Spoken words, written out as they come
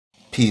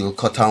Peel,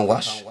 cut and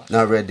wash,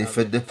 now ready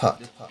for the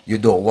pot. You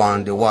don't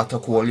want the water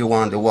cold, you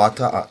want the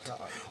water hot.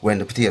 When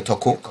the potato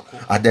cook,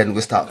 and then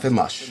we start to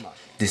mash.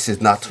 This is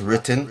not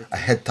written, a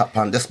head tap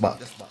on the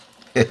spot.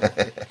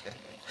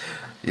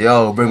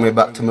 Yo, bring me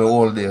back to my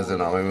old days, you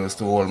know, when we used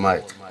to hold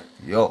mic.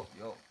 Yo.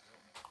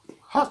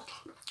 Hot.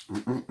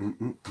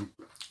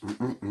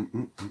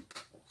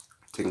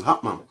 Thing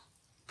hot, man.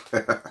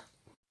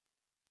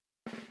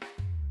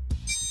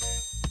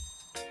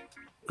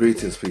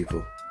 Greetings,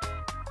 people.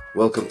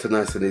 Welcome to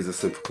Nice and Easy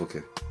Simple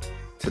Cooking.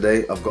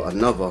 Today I've got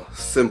another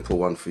simple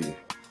one for you.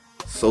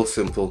 So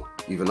simple,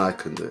 even I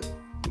can do it.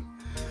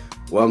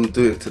 What I'm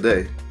doing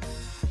today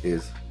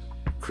is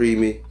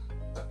creamy,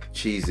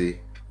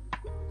 cheesy,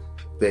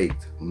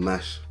 baked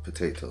mashed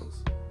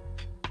potatoes.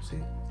 See,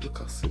 look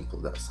how simple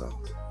that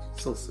sounds.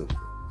 So simple.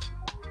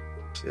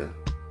 Yeah.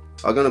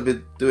 I'm gonna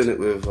be doing it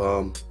with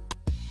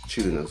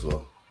tuna as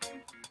well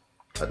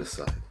at the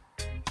side.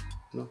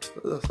 No,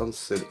 that's some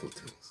simple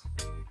things.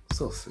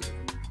 So simple.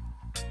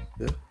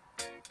 Yeah.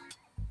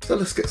 So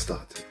let's get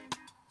started.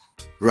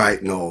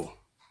 Right now.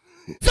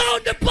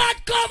 Sound the pot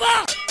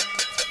cover!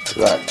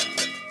 Right.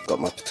 Got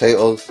my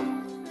potatoes.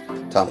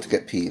 Time to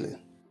get peeling.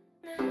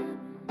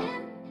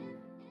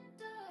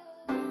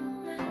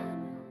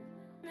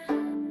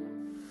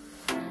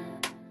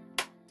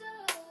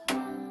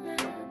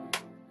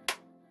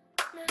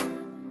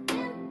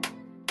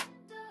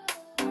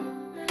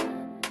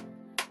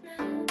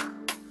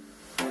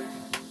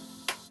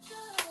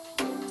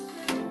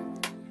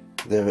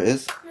 There it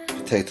is,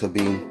 potato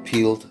being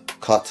peeled,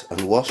 cut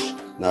and washed,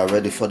 now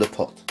ready for the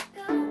pot.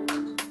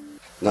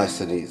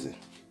 Nice and easy.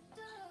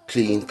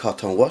 Clean,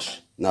 cut and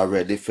wash, now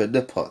ready for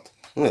the pot.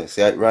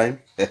 See how it rhyme?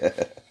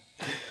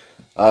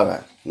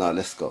 Alright, now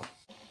let's go.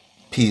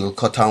 Peel,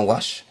 cut and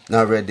wash,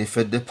 now ready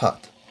for the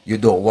pot. You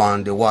don't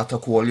want the water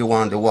cold, you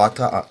want the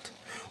water hot.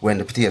 When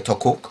the potato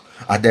cook,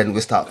 and then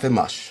we start to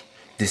mash.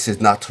 This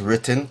is not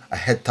written, a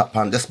head tap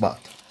on the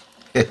spot.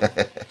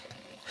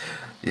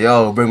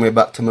 Yo, bring me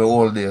back to my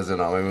old days, you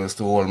know, when we used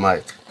to hold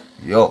mic.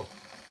 Yo.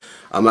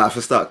 I might have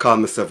to start calling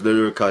myself the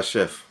lyrical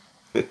chef.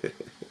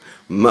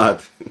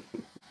 Mad.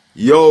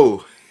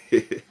 Yo.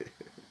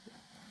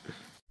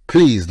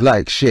 Please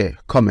like, share,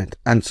 comment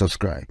and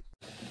subscribe.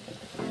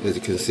 As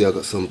you can see, I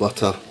got some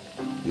butter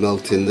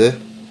melting there.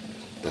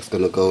 That's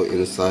gonna go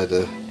inside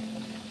the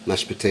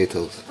mashed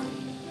potatoes.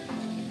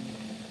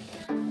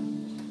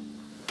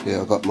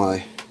 Yeah, I got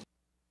my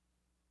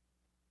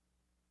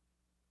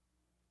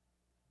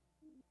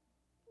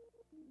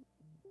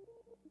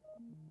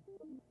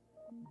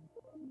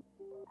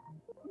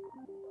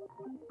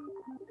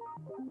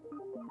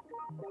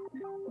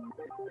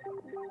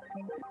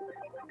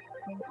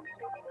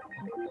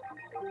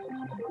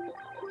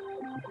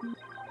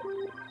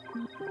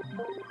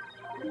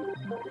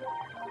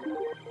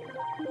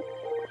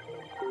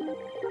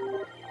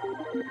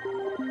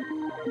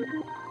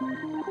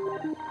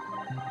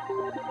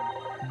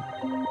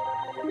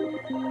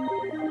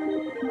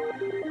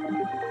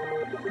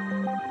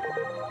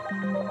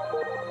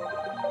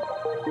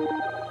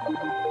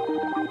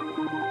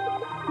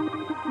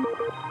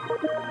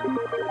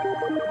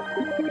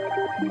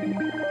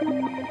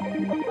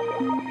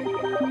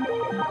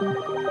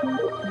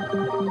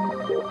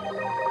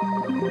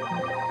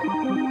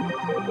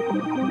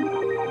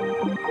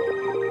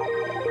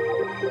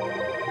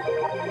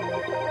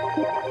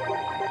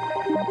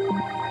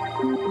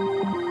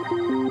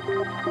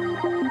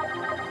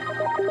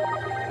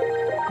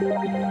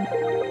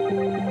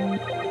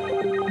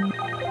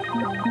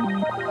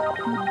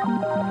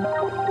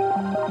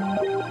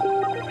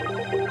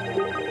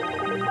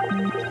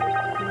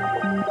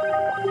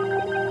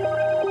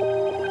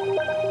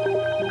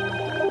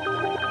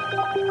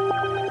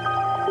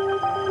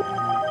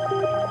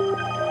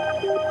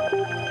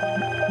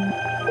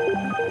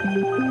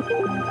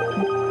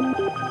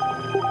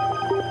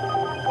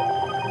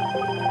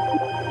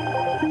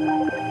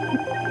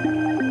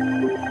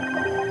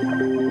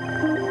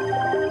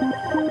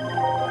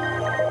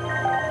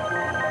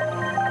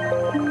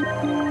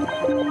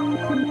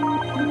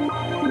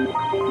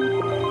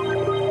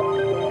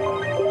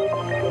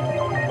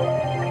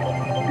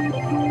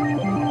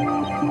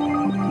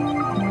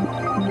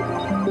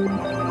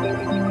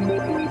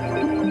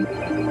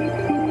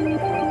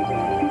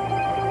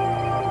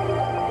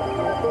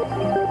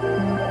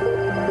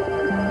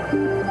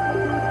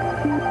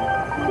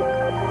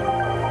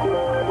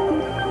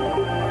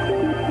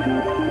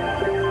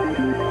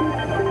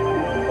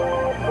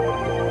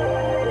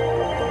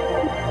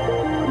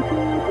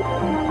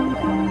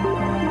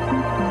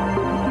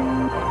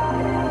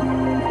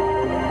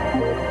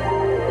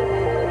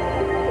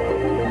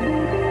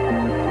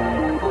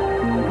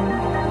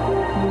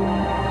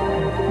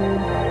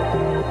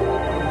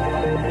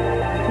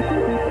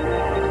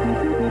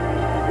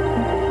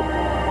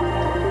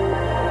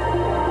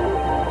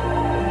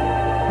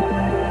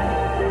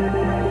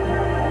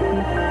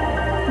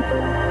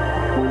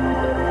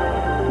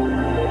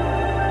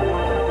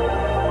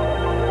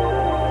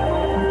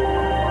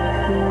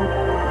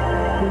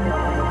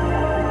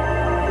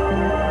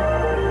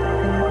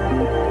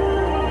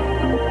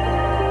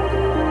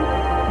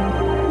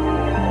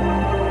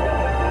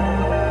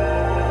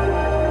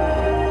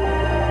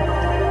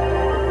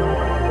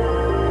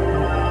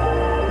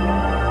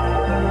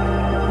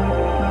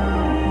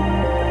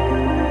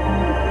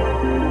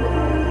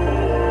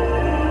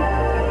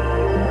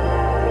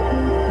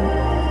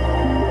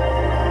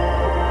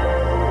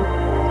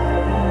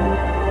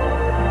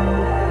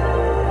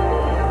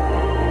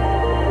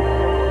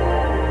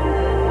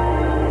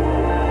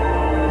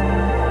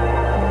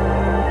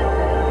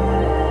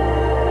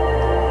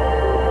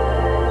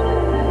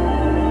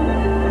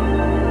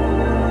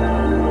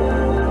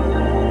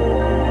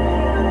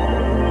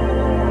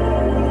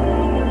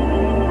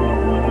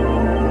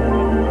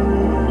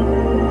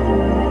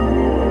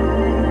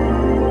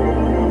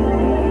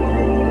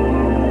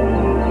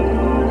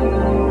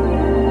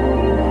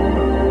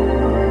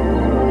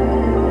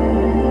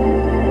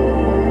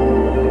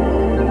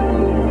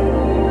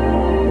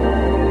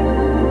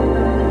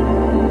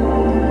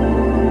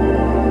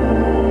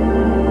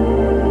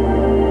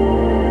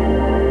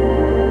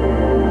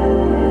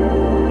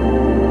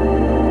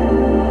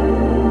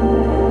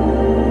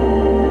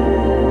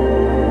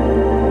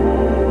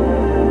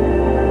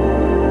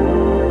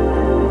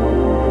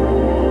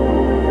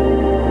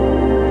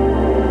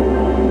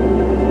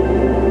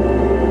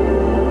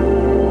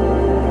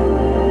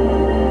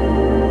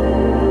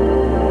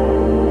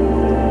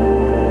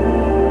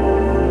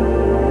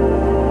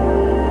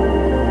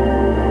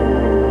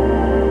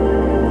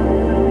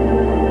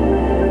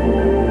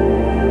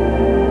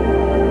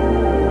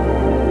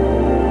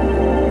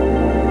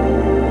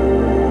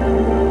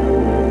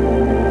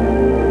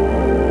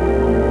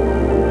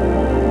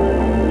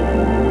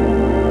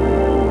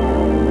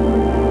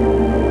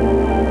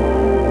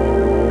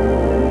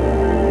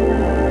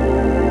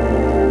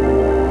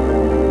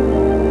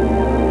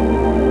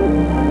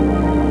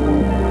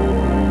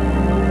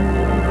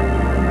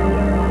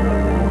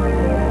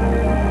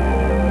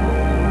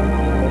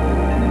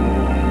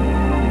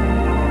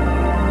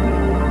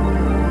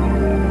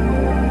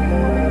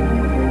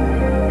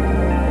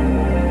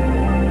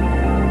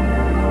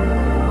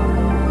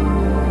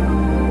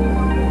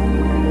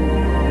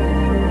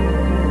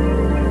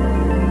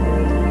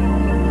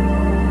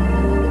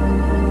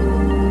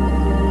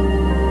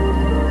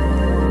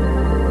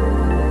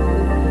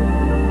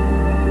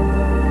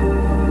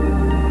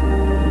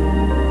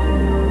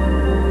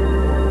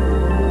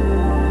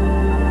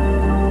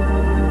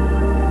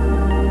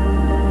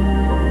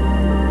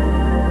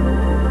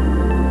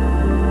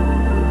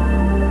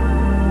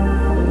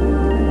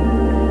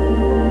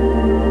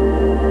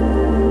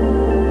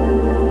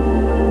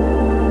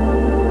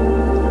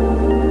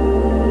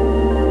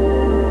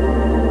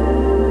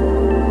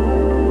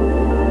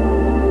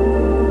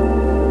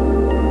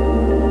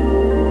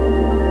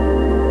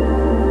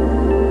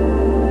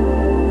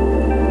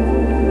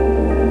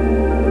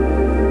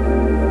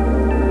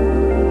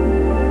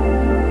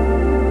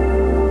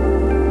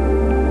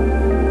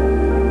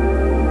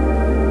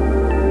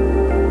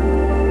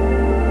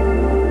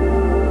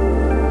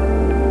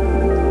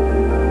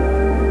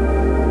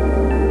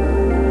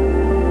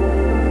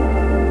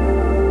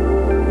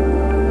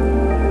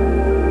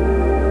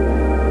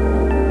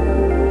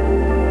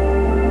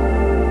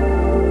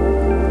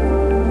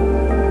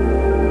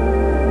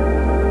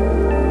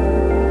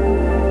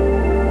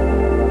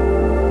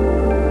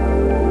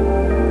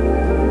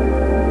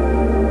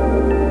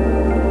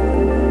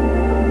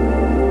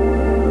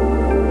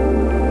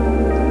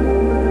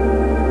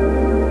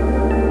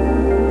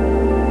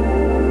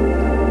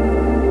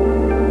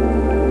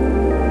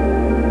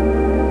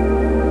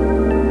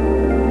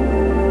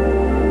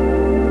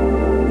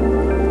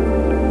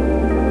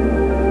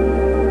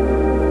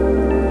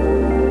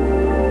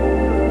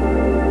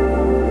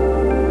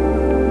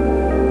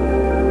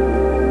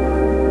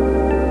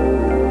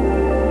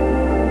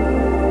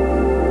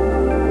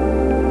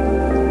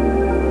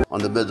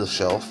middle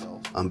shelf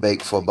and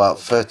bake for about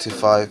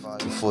 35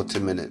 to 40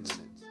 minutes.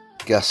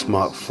 Gas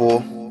mark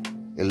 4,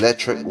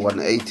 electric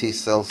 180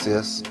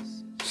 Celsius,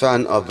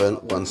 fan oven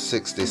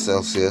 160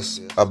 Celsius,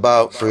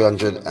 about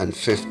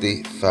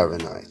 350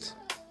 Fahrenheit.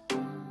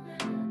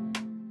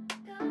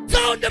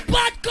 Sound the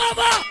pot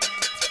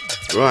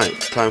cover!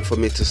 Right, time for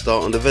me to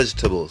start on the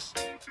vegetables.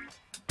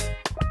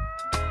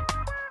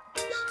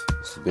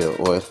 Just a bit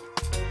of oil,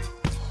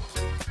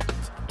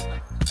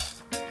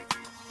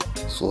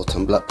 salt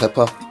and black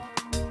pepper,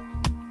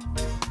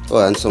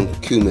 oh, and some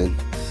cumin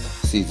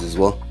seeds as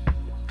well.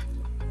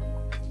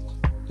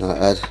 Now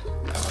add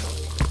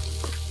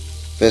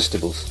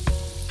vegetables.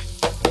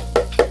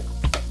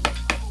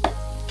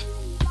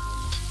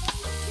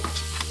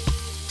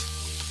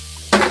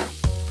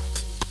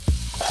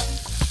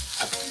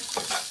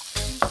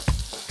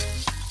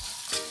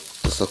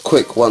 Just a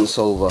quick once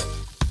over,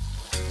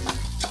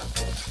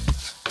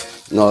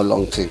 no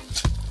long thing.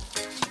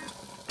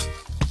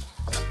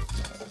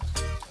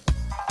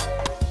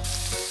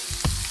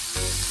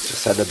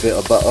 Just add a bit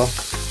of butter,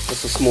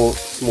 just a small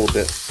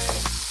bit.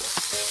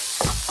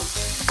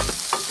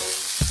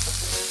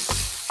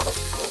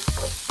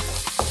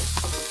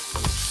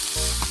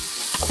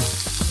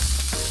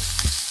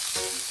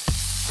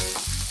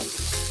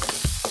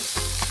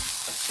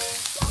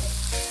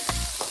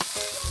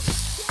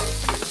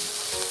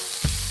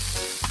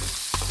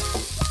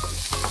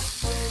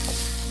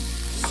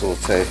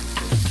 Saute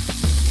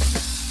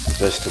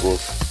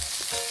vegetables.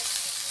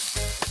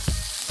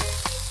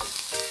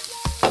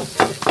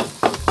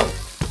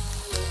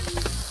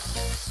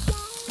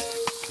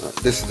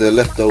 This is the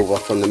leftover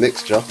from the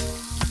mixture.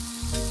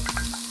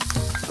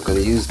 I'm going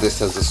to use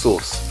this as a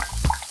sauce.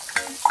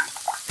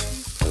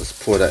 Let's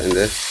pour that in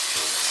there.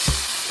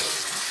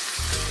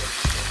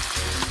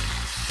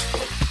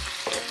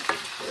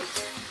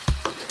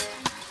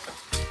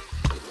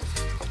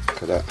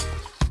 Look at that.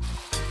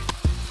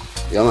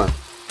 Yeah, man.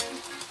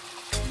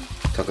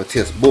 Take a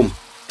taste, boom.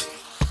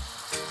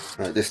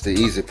 Right, this is the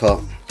easy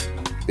part.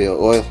 Bit of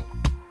oil.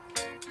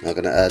 Now I'm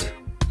gonna add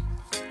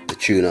the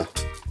tuna.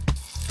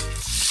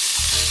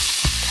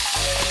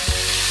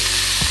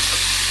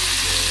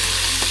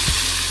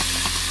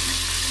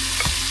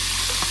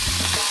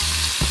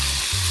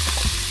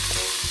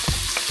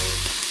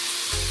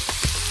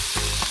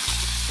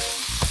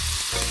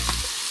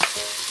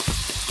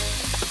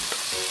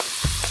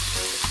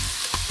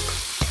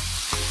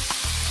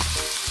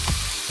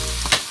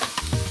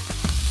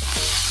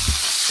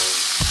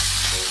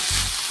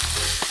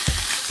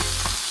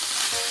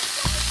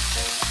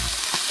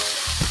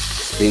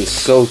 Been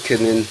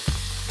soaking in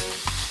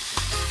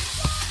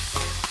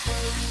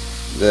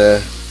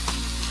the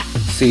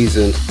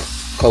seasoned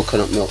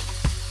coconut milk,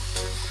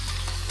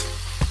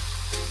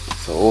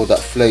 so all that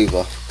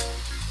flavour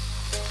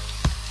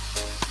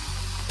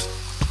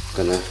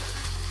gonna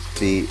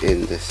be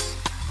in this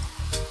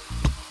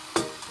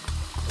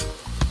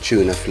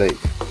tuna flake.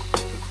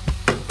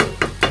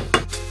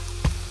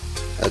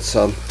 Add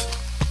some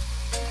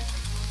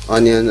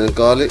onion and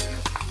garlic.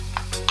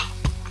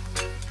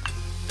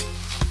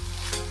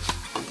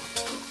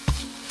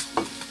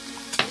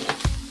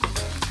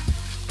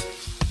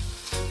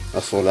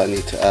 That's all I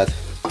need to add.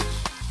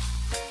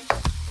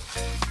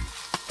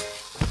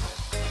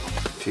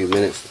 A few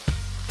minutes.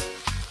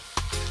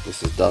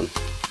 This is done.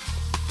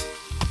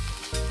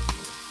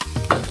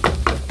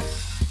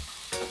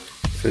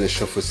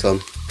 Finish off with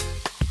some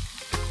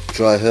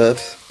dry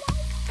herbs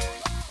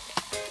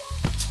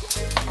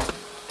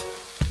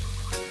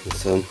and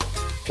some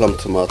plum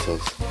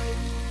tomatoes.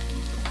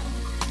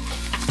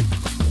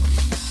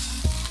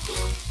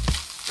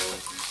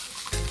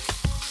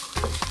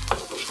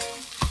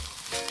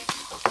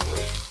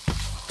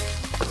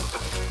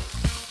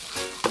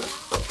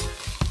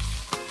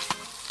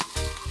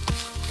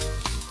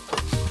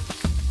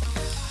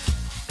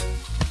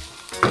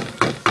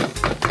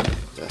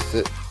 That's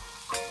it.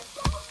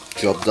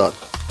 Job done.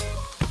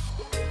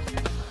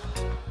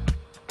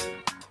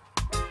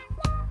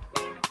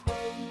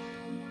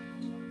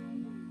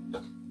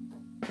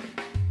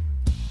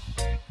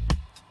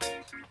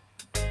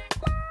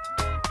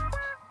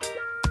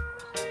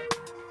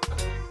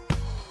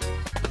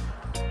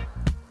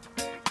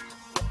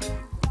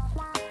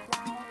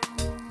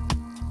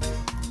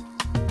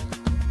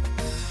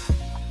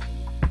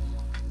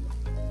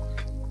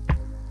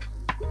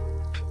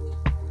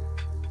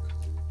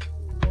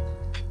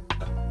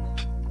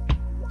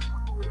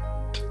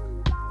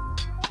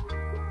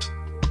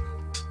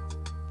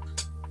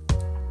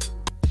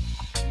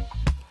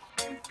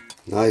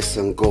 Nice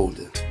and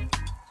golden.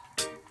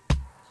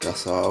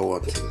 That's how I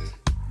want it.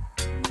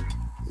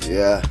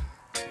 Yeah,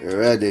 you're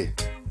ready.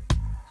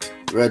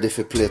 Ready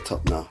for plate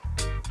up now.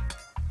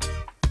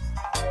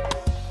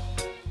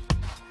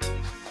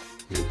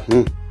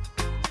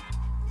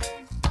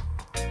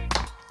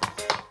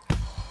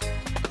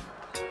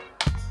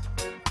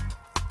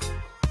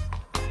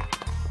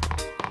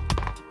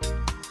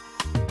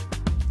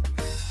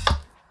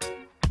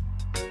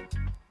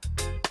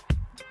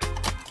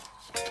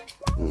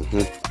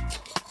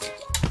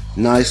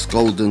 Nice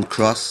golden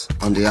crust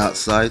on the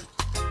outside,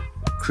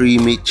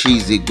 creamy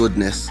cheesy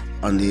goodness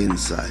on the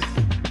inside.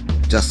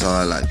 Just how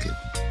I like it.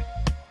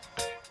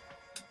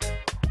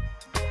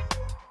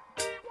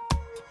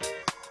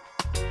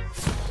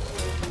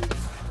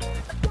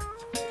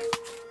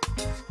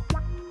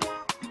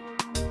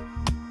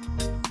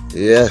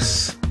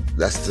 Yes,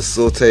 that's the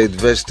sauteed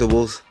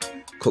vegetables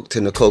cooked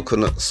in the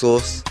coconut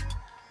sauce.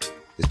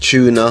 The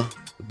tuna,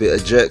 a bit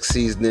of jerk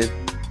seasoning,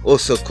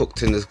 also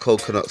cooked in the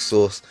coconut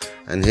sauce.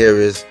 And here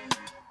is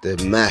the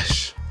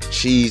mash,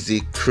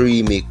 cheesy,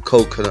 creamy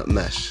coconut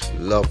mash.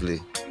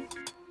 Lovely.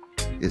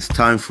 It's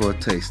time for a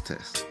taste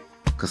test,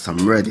 because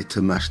I'm ready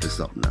to mash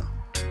this up now.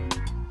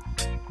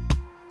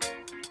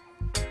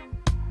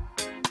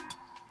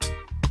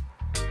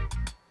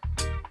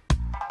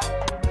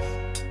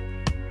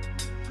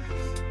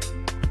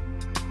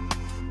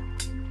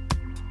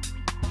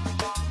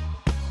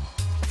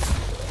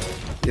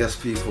 Yes,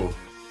 people,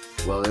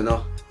 well, you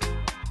know,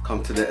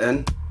 come to the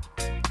end.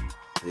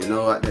 You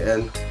know, at the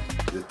end,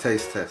 the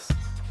taste test.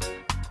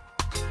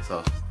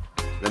 So,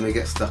 let me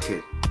get stuck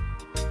in.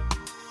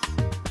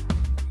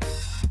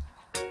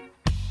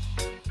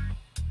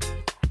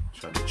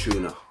 Try the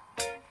tuna.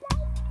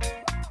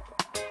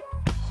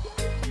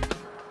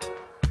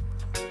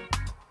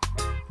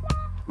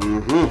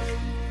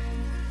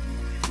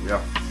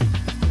 Yeah.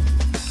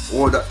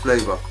 All that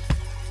flavor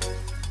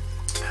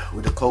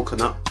with the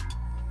coconut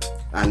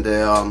and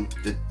the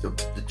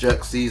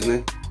jerk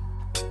seasoning.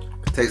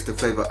 Taste the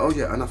flavor. Oh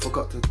yeah, and I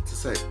forgot to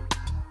say,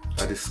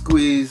 I just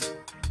squeeze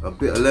a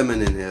bit of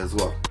lemon in here as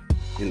well,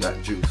 in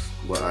that juice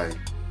what I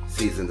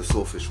season the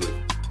saltfish with.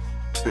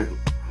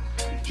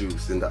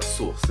 Juice in that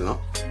sauce, you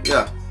know.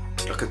 Yeah,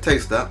 I can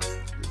taste that.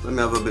 Let me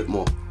have a bit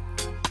more.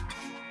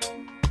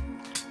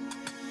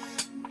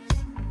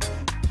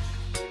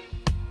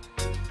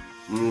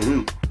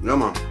 Yeah,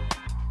 man.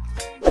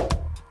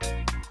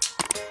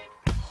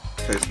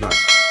 Tastes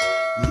nice.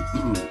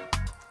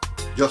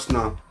 Just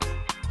now,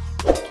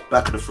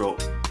 back of the throat,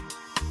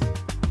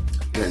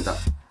 getting that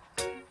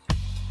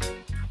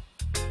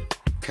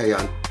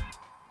cayenne.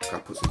 I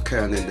put some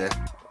cayenne in there.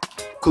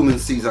 Cumin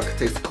seeds, I can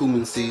taste the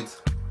cumin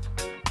seeds.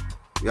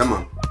 Yeah,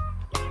 man.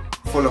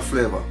 Full of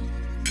flavor.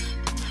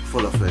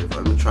 Full of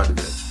flavor. Let me try the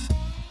veg.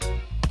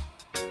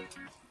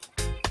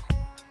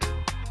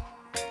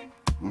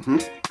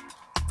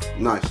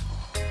 Nice.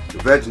 The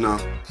veg now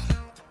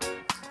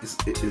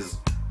is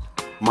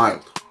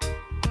mild,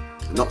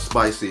 not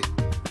spicy.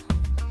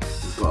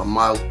 It's got a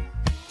mild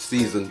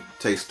seasoned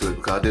taste to it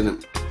because I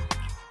didn't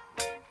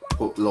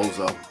put loads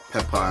of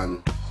pepper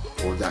and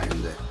all that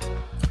in there.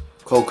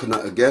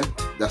 Coconut again,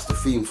 that's the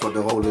theme for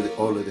the whole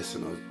of this,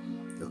 you know,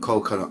 the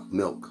coconut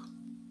milk.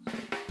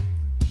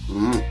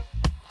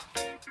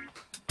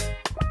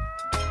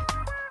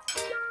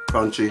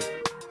 Crunchy.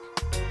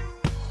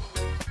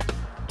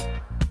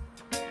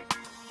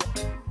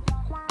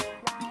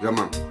 Yeah,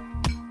 man.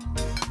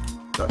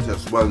 That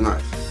tastes well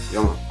nice.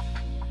 Yeah, man.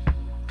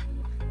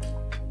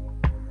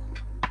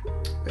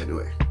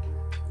 Anyway,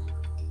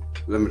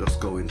 let me just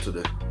go into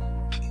the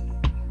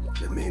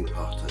main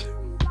part of it.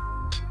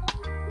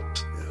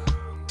 Yeah,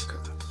 look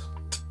at that.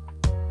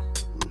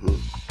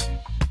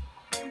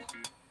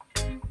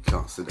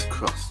 Can't see the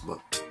crust, but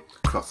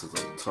the crust is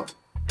on the top.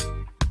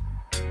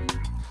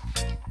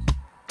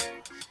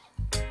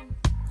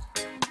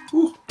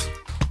 Ooh,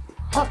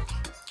 hot.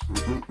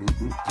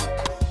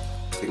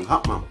 Thing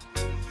hot, man.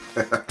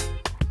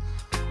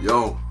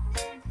 Yo,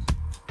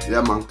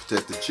 yeah, man.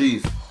 Taste the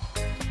cheese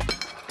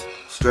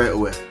straight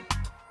away.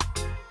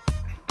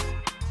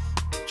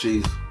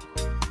 Cheese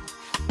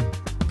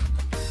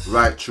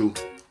right through.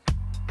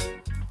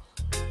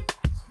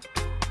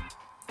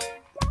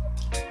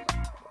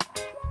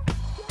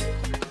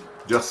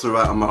 Just the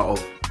right amount of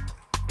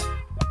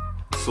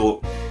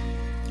salt,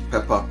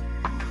 pepper.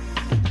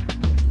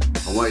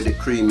 I wanted it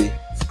creamy.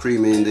 It's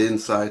creamy in the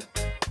inside.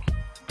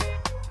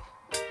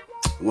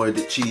 I wanted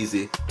it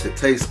cheesy. To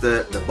taste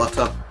the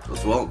butter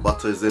as well.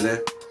 Butter is in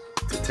there.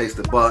 To taste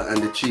the butter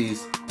and the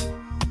cheese.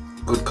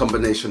 Good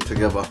combination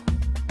together.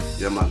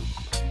 Yeah, man.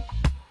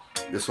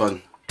 This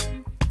one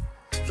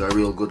is a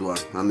real good one.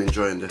 I'm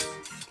enjoying this.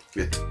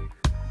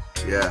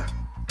 Yeah.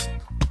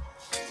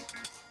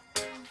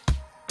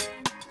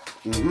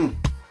 And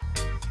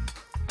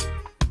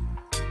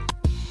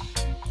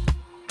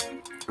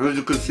as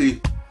you can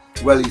see,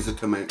 well easy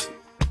to make.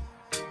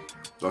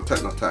 Don't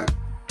take no time.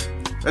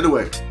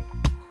 Anyway,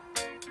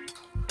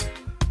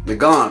 me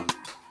gone.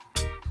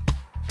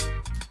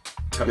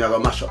 Come here, I'm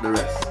gonna mash up the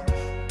rest.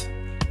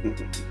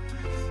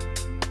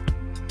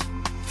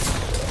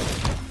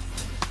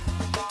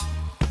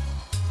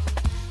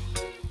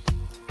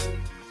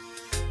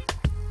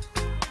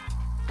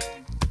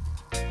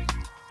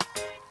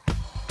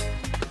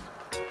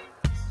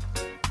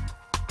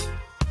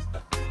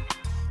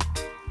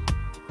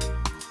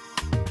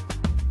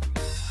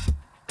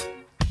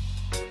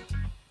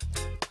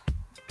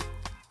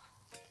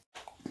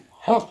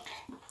 Hot.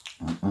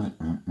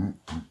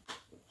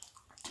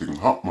 Getting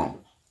hot, man.